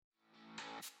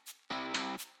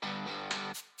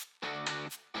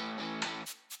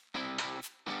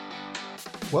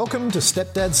Welcome to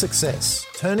Stepdad Success,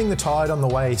 turning the tide on the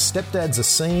way stepdads are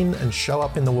seen and show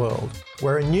up in the world.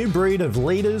 We're a new breed of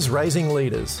leaders raising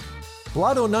leaders.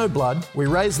 Blood or no blood, we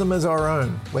raise them as our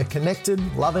own. We're connected,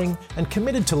 loving, and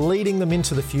committed to leading them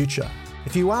into the future.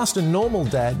 If you asked a normal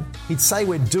dad, he'd say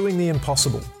we're doing the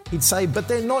impossible. He'd say, but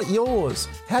they're not yours.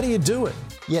 How do you do it?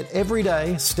 Yet every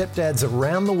day, stepdads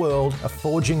around the world are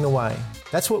forging the way.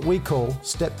 That's what we call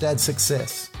Stepdad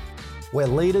Success. We're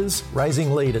leaders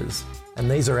raising leaders. And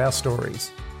these are our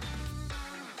stories.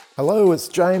 Hello, it's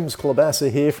James Klobassa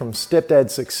here from Stepdad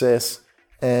Success,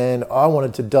 and I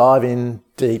wanted to dive in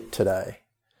deep today.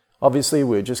 Obviously,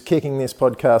 we're just kicking this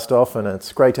podcast off, and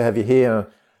it's great to have you here.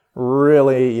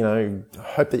 Really,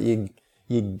 hope that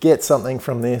you get something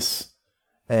from this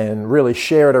and really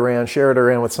share it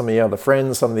around with some of your other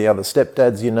friends, some of the other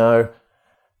stepdads you know,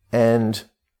 and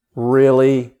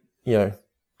really,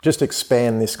 just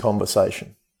expand this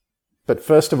conversation. But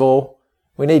first of all,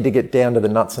 we need to get down to the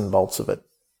nuts and bolts of it.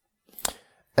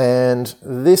 And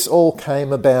this all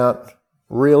came about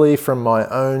really from my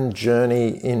own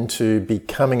journey into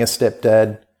becoming a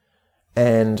stepdad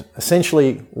and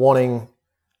essentially wanting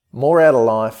more out of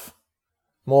life,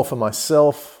 more for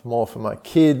myself, more for my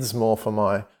kids, more for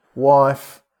my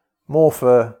wife, more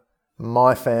for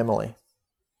my family.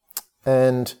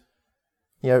 And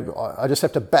I just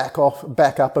have to back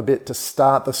up a bit to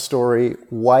start the story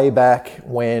way back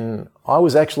when I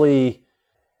was actually,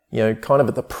 kind of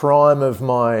at the prime of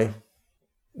my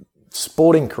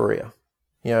sporting career,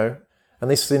 and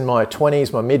this is in my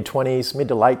 20s, my mid-20s, mid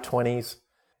to late 20s,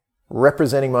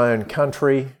 representing my own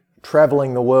country,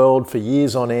 traveling the world for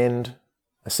years on end,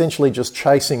 essentially just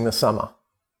chasing the summer.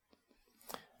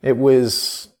 It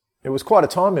was quite a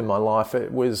time in my life.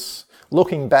 It was,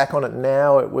 looking back on it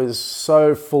now, it was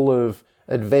so full of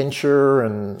adventure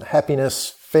and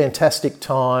happiness, fantastic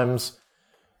times,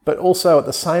 but also at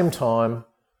the same time,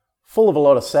 full of a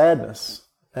lot of sadness.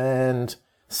 And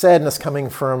sadness coming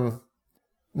from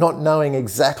not knowing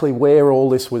exactly where all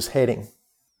this was heading.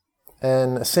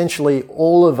 And essentially,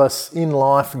 all of us in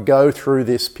life go through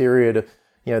this period of,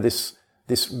 this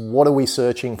what are we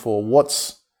searching for?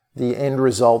 What's the end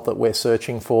result that we're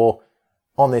searching for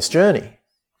on this journey?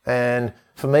 And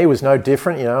for me, it was no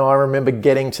different. I remember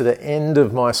getting to the end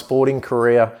of my sporting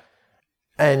career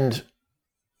and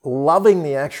loving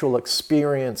the actual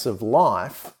experience of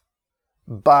life,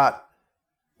 but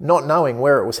not knowing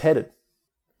where it was headed,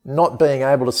 not being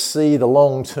able to see the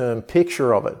long-term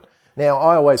picture of it. Now,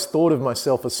 I always thought of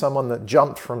myself as someone that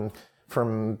jumped from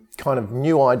kind of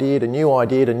new idea to new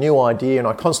idea to new idea, and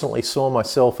I constantly saw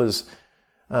myself as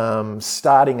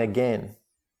starting again.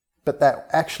 But that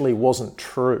actually wasn't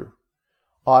true.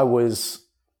 I was,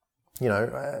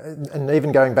 and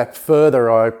even going back further,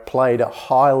 I played a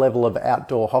high level of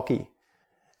outdoor hockey.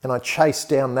 And I chased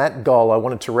down that goal. I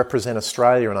wanted to represent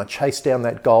Australia, and I chased down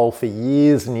that goal for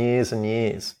years and years and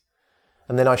years.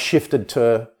 And then I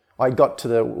got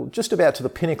to just about to the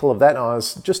pinnacle of that. And I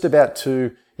was just about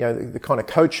to, the kind of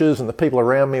coaches and the people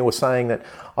around me were saying that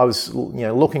I was,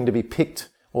 looking to be picked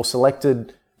or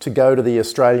selected to go to the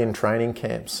Australian training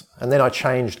camps. And then I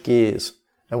changed gears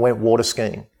and went water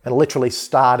skiing and literally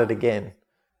started again.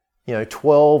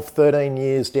 12, 13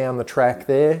 years down the track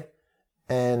there,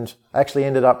 and actually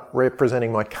ended up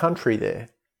representing my country there.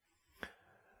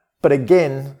 But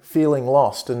again, feeling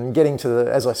lost and getting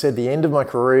to as I said, the end of my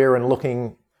career and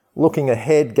looking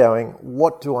ahead going,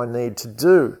 what do I need to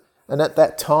do? And at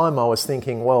that time I was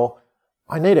thinking, well,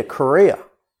 I need a career.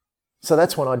 So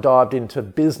that's when I dived into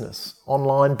business,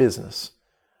 online business,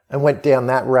 and went down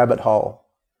that rabbit hole.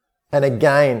 And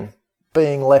again,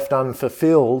 being left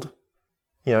unfulfilled,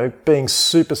 being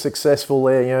super successful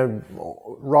there,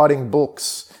 writing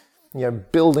books,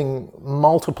 building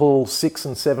multiple 6-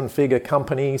 and 7-figure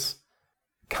companies,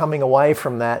 coming away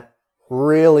from that,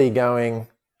 really going,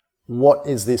 what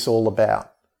is this all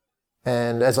about?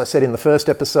 And as I said in the first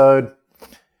episode,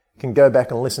 you can go back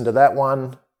and listen to that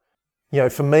one.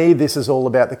 For me, this is all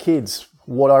about the kids.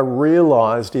 What I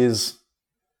realized is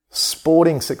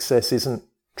sporting success isn't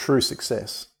true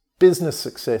success. Business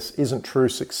success isn't true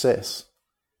success.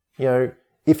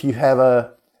 If you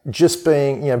have just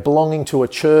being, belonging to a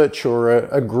church or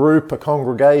a group, a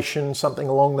congregation, something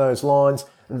along those lines,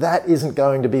 that isn't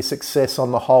going to be success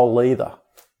on the whole either.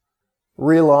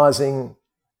 Realizing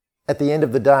at the end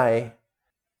of the day,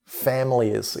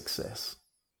 family is success.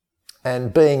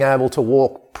 And being able to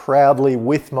walk proudly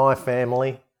with my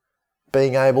family,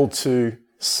 being able to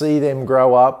see them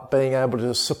grow up, being able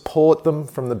to support them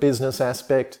from the business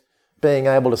aspect, being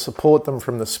able to support them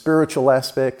from the spiritual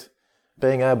aspect,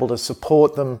 being able to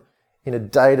support them in a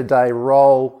day-to-day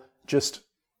role, just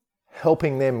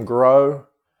helping them grow,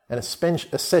 and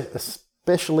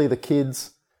especially the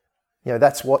kids.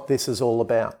 That's what this is all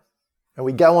about. And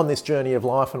we go on this journey of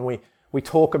life and we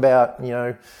talk about,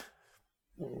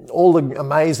 all the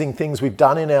amazing things we've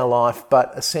done in our life,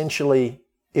 but essentially,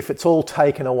 if it's all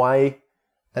taken away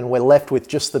and we're left with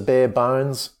just the bare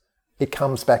bones, it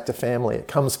comes back to family. It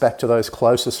comes back to those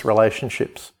closest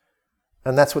relationships.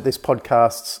 And that's what this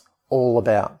podcast's all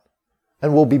about.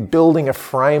 And we'll be building a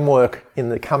framework in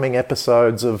the coming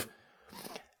episodes of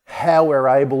how we're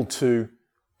able to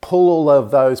pull all of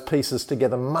those pieces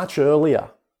together much earlier.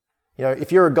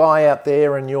 If you're a guy out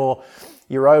there and you're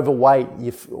overweight,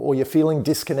 or you're feeling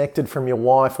disconnected from your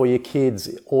wife or your kids,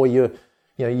 or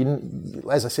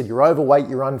as I said, you're overweight,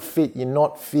 you're unfit, you're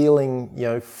not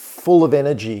feeling, full of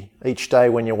energy each day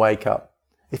when you wake up.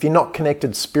 If you're not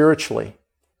connected spiritually,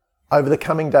 over the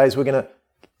coming days, we're going to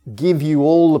give you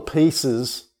all the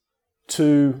pieces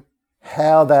to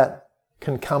how that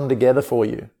can come together for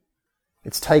you.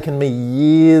 It's taken me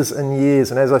years and years.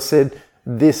 And as I said,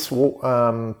 this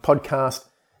podcast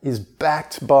is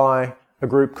backed by a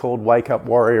group called Wake Up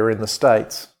Warrior in the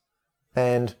States.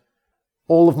 And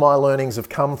all of my learnings have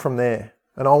come from there.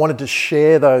 And I wanted to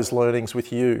share those learnings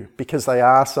with you because they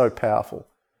are so powerful.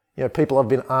 People have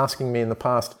been asking me in the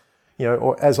past,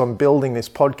 or as I'm building this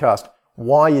podcast,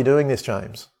 why are you doing this,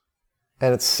 James?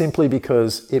 And it's simply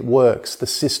because it works. The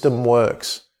system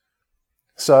works.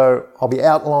 So I'll be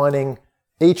outlining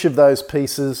each of those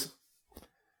pieces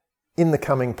in the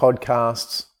coming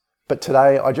podcasts. But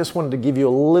today I just wanted to give you a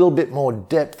little bit more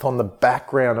depth on the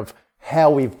background of how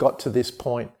we've got to this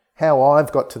point, how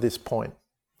I've got to this point,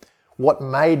 what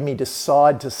made me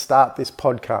decide to start this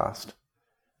podcast.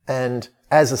 And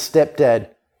as a stepdad,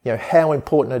 how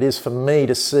important it is for me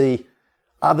to see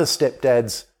other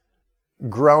stepdads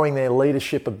growing their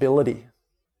leadership ability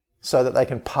so that they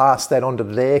can pass that on to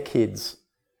their kids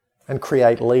and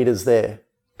create leaders there.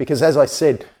 Because as I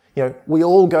said, we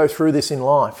all go through this in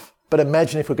life, but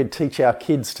imagine if we could teach our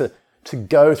kids to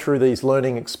go through these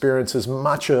learning experiences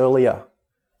much earlier.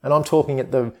 And I'm talking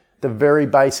at the very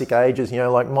basic ages,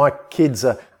 like my kids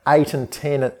are 8 and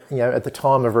 10 at the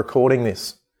time of recording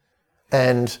this.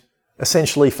 And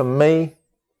essentially for me,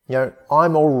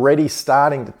 I'm already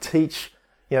starting to teach,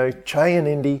 Che and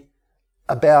Indy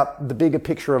about the bigger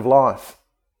picture of life.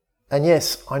 And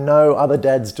yes, I know other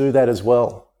dads do that as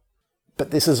well.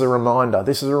 But this is a reminder.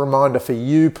 This is a reminder for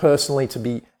you personally to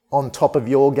be on top of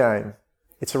your game.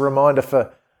 It's a reminder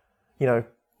for,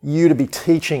 you to be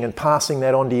teaching and passing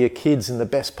that on to your kids in the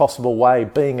best possible way,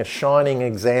 being a shining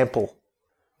example.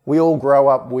 We all grow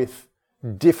up with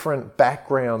different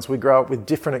backgrounds. We grow up with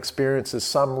different experiences,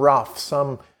 some rough,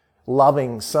 some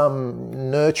loving,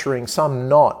 some nurturing, some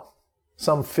not.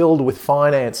 Some filled with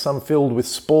finance, some filled with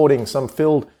sporting, some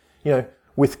filled,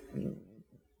 with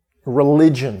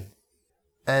religion.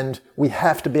 And we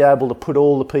have to be able to put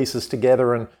all the pieces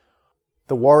together. And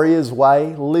the Warrior's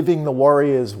Way, living the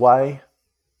Warrior's Way,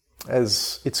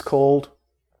 as it's called,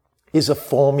 is a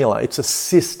formula. It's a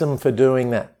system for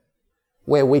doing that,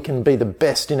 where we can be the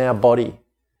best in our body,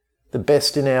 the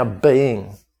best in our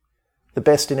being, the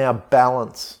best in our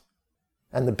balance,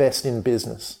 and the best in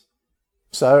business.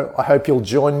 So I hope you'll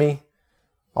join me.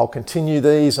 I'll continue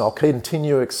these. I'll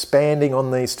continue expanding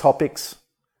on these topics.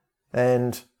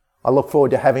 And I look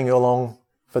forward to having you along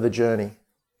for the journey.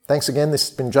 Thanks again. This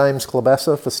has been James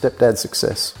Klobassa for Stepdad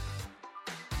Success.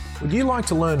 Would you like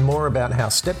to learn more about how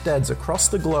stepdads across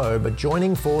the globe are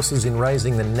joining forces in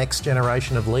raising the next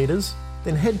generation of leaders?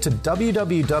 Then head to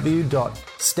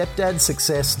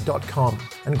www.stepdadsuccess.com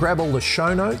and grab all the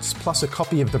show notes plus a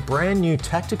copy of the brand new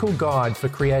tactical guide for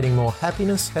creating more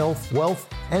happiness, health,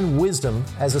 wealth, and wisdom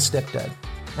as a stepdad.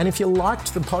 And if you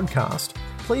liked the podcast,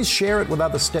 please share it with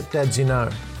other stepdads you know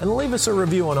and leave us a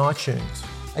review on iTunes.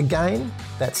 Again,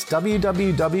 that's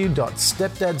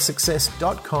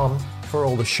www.stepdadsuccess.com for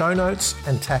all the show notes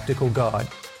and tactical guide.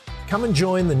 Come and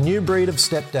join the new breed of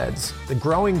stepdads, the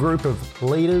growing group of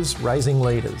leaders raising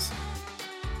leaders.